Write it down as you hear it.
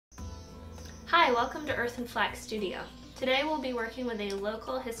Hi, welcome to Earth+Flax Studio. Today we'll be working with a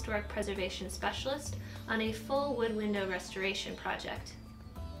local historic preservation specialist on a full wood window restoration project.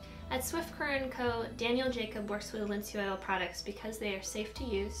 At Swiftcurrent Co, Daniel Jacob works with linseed oil products because they are safe to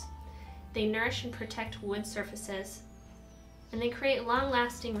use, they nourish and protect wood surfaces, and they create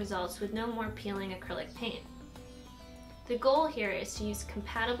long-lasting results with no more peeling acrylic paint. The goal here is to use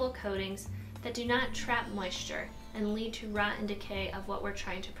compatible coatings that do not trap moisture and lead to rot and decay of what we're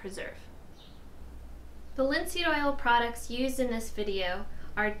trying to preserve. The linseed oil products used in this video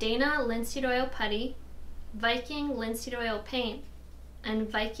are Dana Linseed Oil Putty, Viking Linseed Oil Paint, and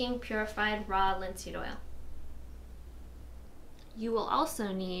Viking Purified Raw Linseed Oil. You will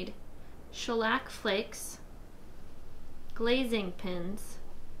also need shellac flakes, glazing pins,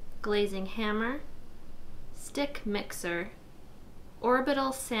 glazing hammer, stick mixer,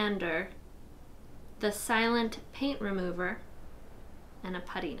 orbital sander, the silent paint remover, and a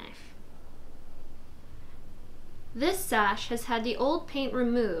putty knife. This sash has had the old paint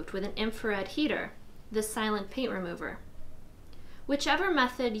removed with an infrared heater, the silent paint remover. Whichever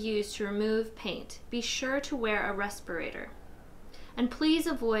method used to remove paint, be sure to wear a respirator. And please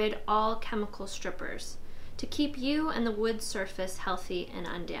avoid all chemical strippers to keep you and the wood surface healthy and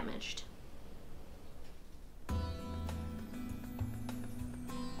undamaged.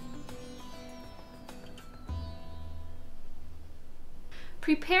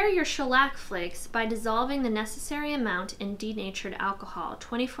 Prepare your shellac flakes by dissolving the necessary amount in denatured alcohol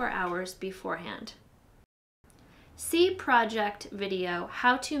 24 hours beforehand. See project video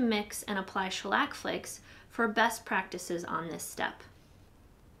How to Mix and Apply Shellac Flakes for best practices on this step.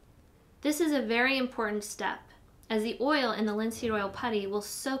 This is a very important step, as the oil in the linseed oil putty will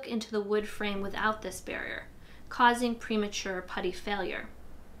soak into the wood frame without this barrier, causing premature putty failure.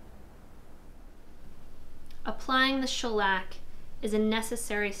 Applying the shellac is a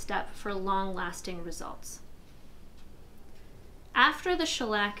necessary step for long-lasting results. After the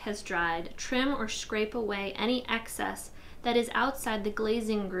shellac has dried, trim or scrape away any excess that is outside the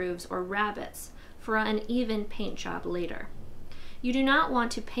glazing grooves or rabbets for an even paint job later. You do not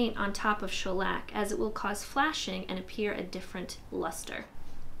want to paint on top of shellac, as it will cause flashing and appear a different luster.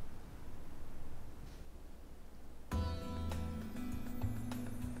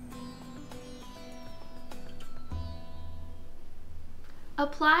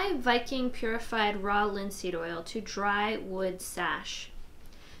 Apply Viking Purified Raw Linseed Oil to dry wood sash.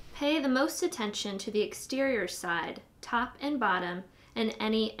 Pay the most attention to the exterior side, top and bottom, and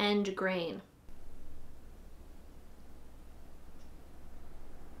any end grain.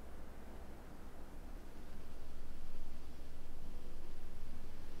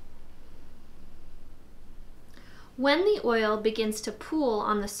 When the oil begins to pool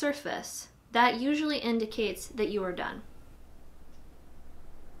on the surface, that usually indicates that you are done.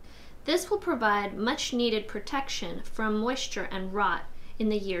 This will provide much needed protection from moisture and rot in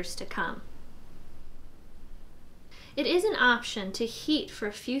the years to come. It is an option to heat for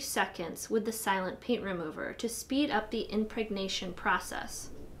a few seconds with the silent paint remover to speed up the impregnation process.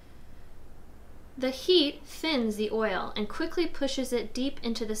 The heat thins the oil and quickly pushes it deep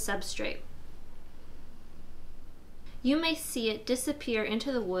into the substrate. You may see it disappear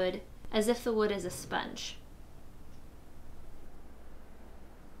into the wood as if the wood is a sponge.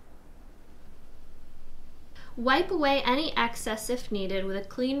 Wipe away any excess if needed with a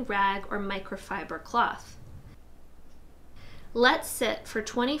clean rag or microfiber cloth. Let sit for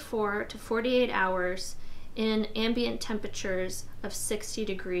 24 to 48 hours in ambient temperatures of 60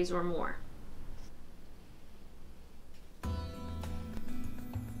 degrees or more.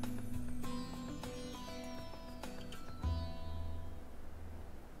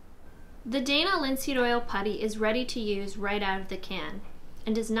 The Dana Linseed Oil Putty is ready to use right out of the can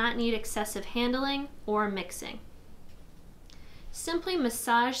and does not need excessive handling or mixing. Simply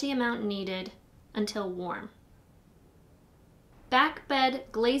massage the amount needed until warm. Backbed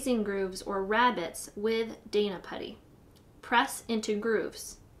glazing grooves or rabbets with Dana Putty. Press into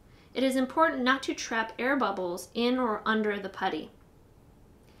grooves. It is important not to trap air bubbles in or under the putty.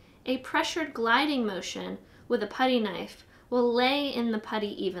 A pressured gliding motion with a putty knife will lay in the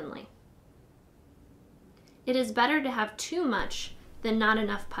putty evenly. It is better to have too much than not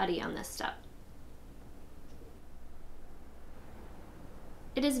enough putty on this step.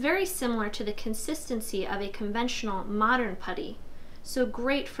 It is very similar to the consistency of a conventional modern putty, so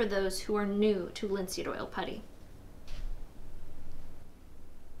great for those who are new to linseed oil putty.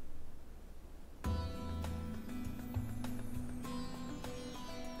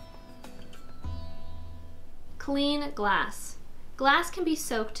 Clean glass. Glass can be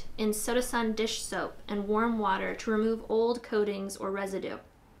soaked in Sodasun dish soap and warm water to remove old coatings or residue.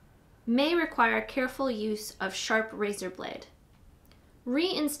 may require careful use of sharp razor blade.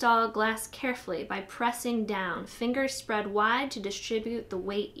 Reinstall glass carefully by pressing down, fingers spread wide to distribute the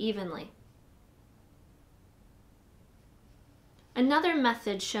weight evenly. Another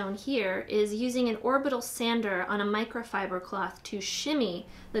method shown here is using an orbital sander on a microfiber cloth to shimmy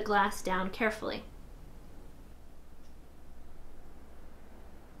the glass down carefully.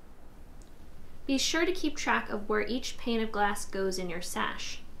 Be sure to keep track of where each pane of glass goes in your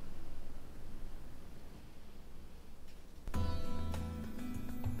sash.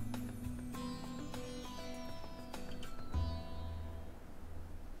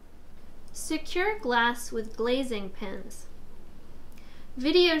 Secure glass with glazing pins.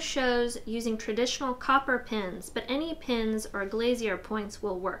 Video shows using traditional copper pins, but any pins or glazier points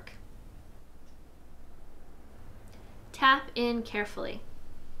will work. Tap in carefully.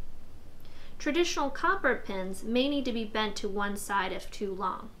 Traditional copper pins may need to be bent to one side if too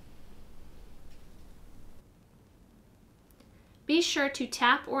long. Be sure to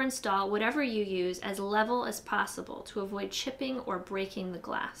tap or install whatever you use as level as possible to avoid chipping or breaking the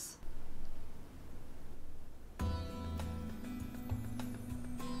glass.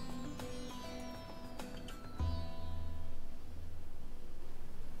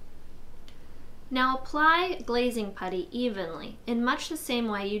 Now apply glazing putty evenly, in much the same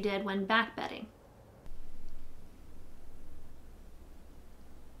way you did when backbedding.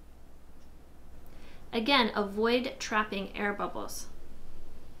 Again, avoid trapping air bubbles.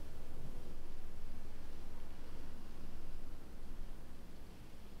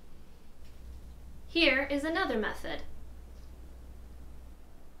 Here is another method.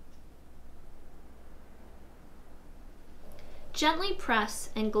 Gently press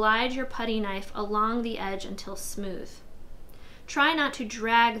and glide your putty knife along the edge until smooth. Try not to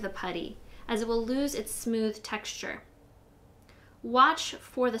drag the putty, as it will lose its smooth texture. Watch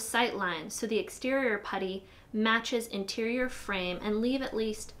for the sight lines so the exterior putty matches interior frame, and leave at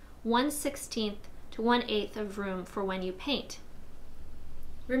least 1/16 to 1/8 of room for when you paint.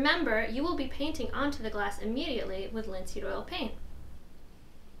 Remember, you will be painting onto the glass immediately with linseed oil paint.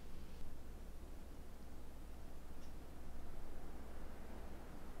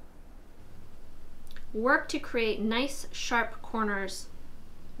 Work to create nice sharp corners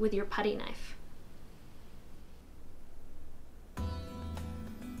with your putty knife.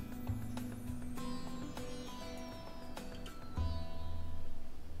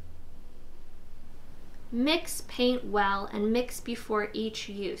 Mix paint well and mix before each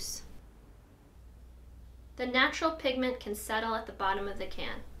use. The natural pigment can settle at the bottom of the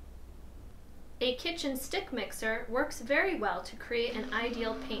can. A kitchen stick mixer works very well to create an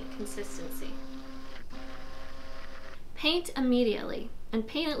ideal paint consistency. Paint immediately, and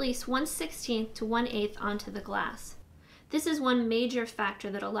paint at least 1/16 to 1/8 onto the glass. This is one major factor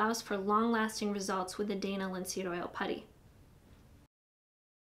that allows for long-lasting results with the Dana linseed oil putty.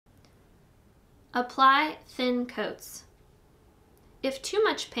 Apply thin coats. If too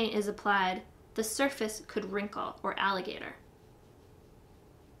much paint is applied, the surface could wrinkle or alligator.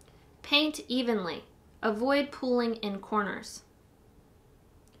 Paint evenly. Avoid pooling in corners.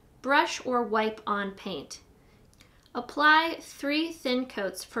 Brush or wipe on paint. Apply 3 thin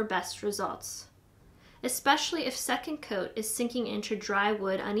coats for best results, especially if second coat is sinking into dry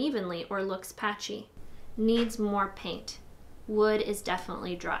wood unevenly or looks patchy. Needs more paint. Wood is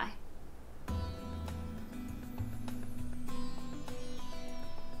definitely dry.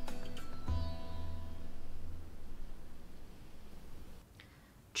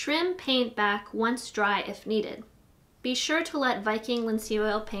 Trim paint back once dry if needed. Be sure to let Viking linseed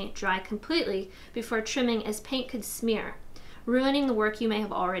oil paint dry completely before trimming, as paint could smear, ruining the work you may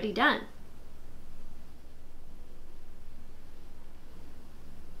have already done.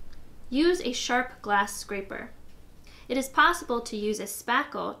 Use a sharp glass scraper. It is possible to use a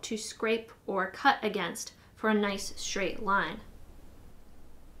spackle to scrape or cut against for a nice straight line.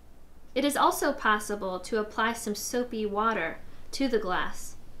 It is also possible to apply some soapy water to the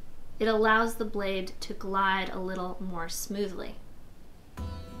glass. It allows the blade to glide a little more smoothly.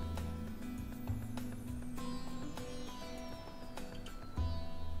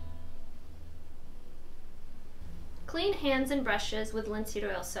 Clean hands and brushes with linseed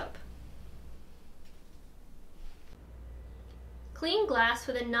oil soap. Clean glass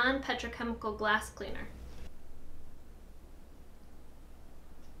with a non-petrochemical glass cleaner.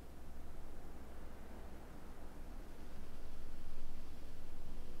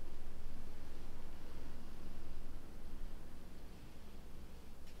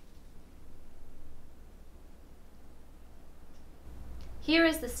 Here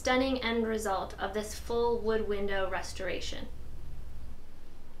is the stunning end result of this full wood window restoration.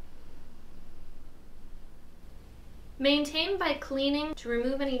 Maintain by cleaning to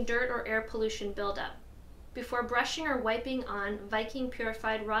remove any dirt or air pollution buildup, before brushing or wiping on Viking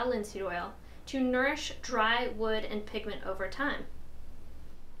Purified raw linseed oil to nourish dry wood and pigment over time.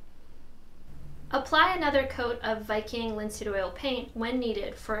 Apply another coat of Viking linseed oil paint when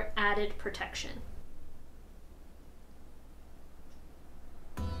needed for added protection.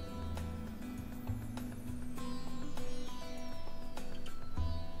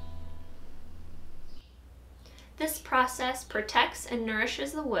 This process protects and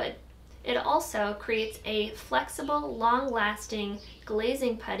nourishes the wood. It also creates a flexible, long-lasting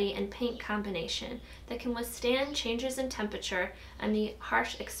glazing putty and paint combination that can withstand changes in temperature and the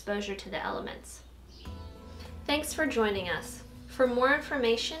harsh exposure to the elements. Thanks for joining us. For more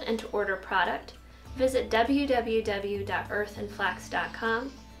information and to order product, visit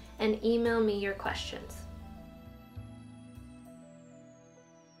www.earth+Flax.com and email me your questions.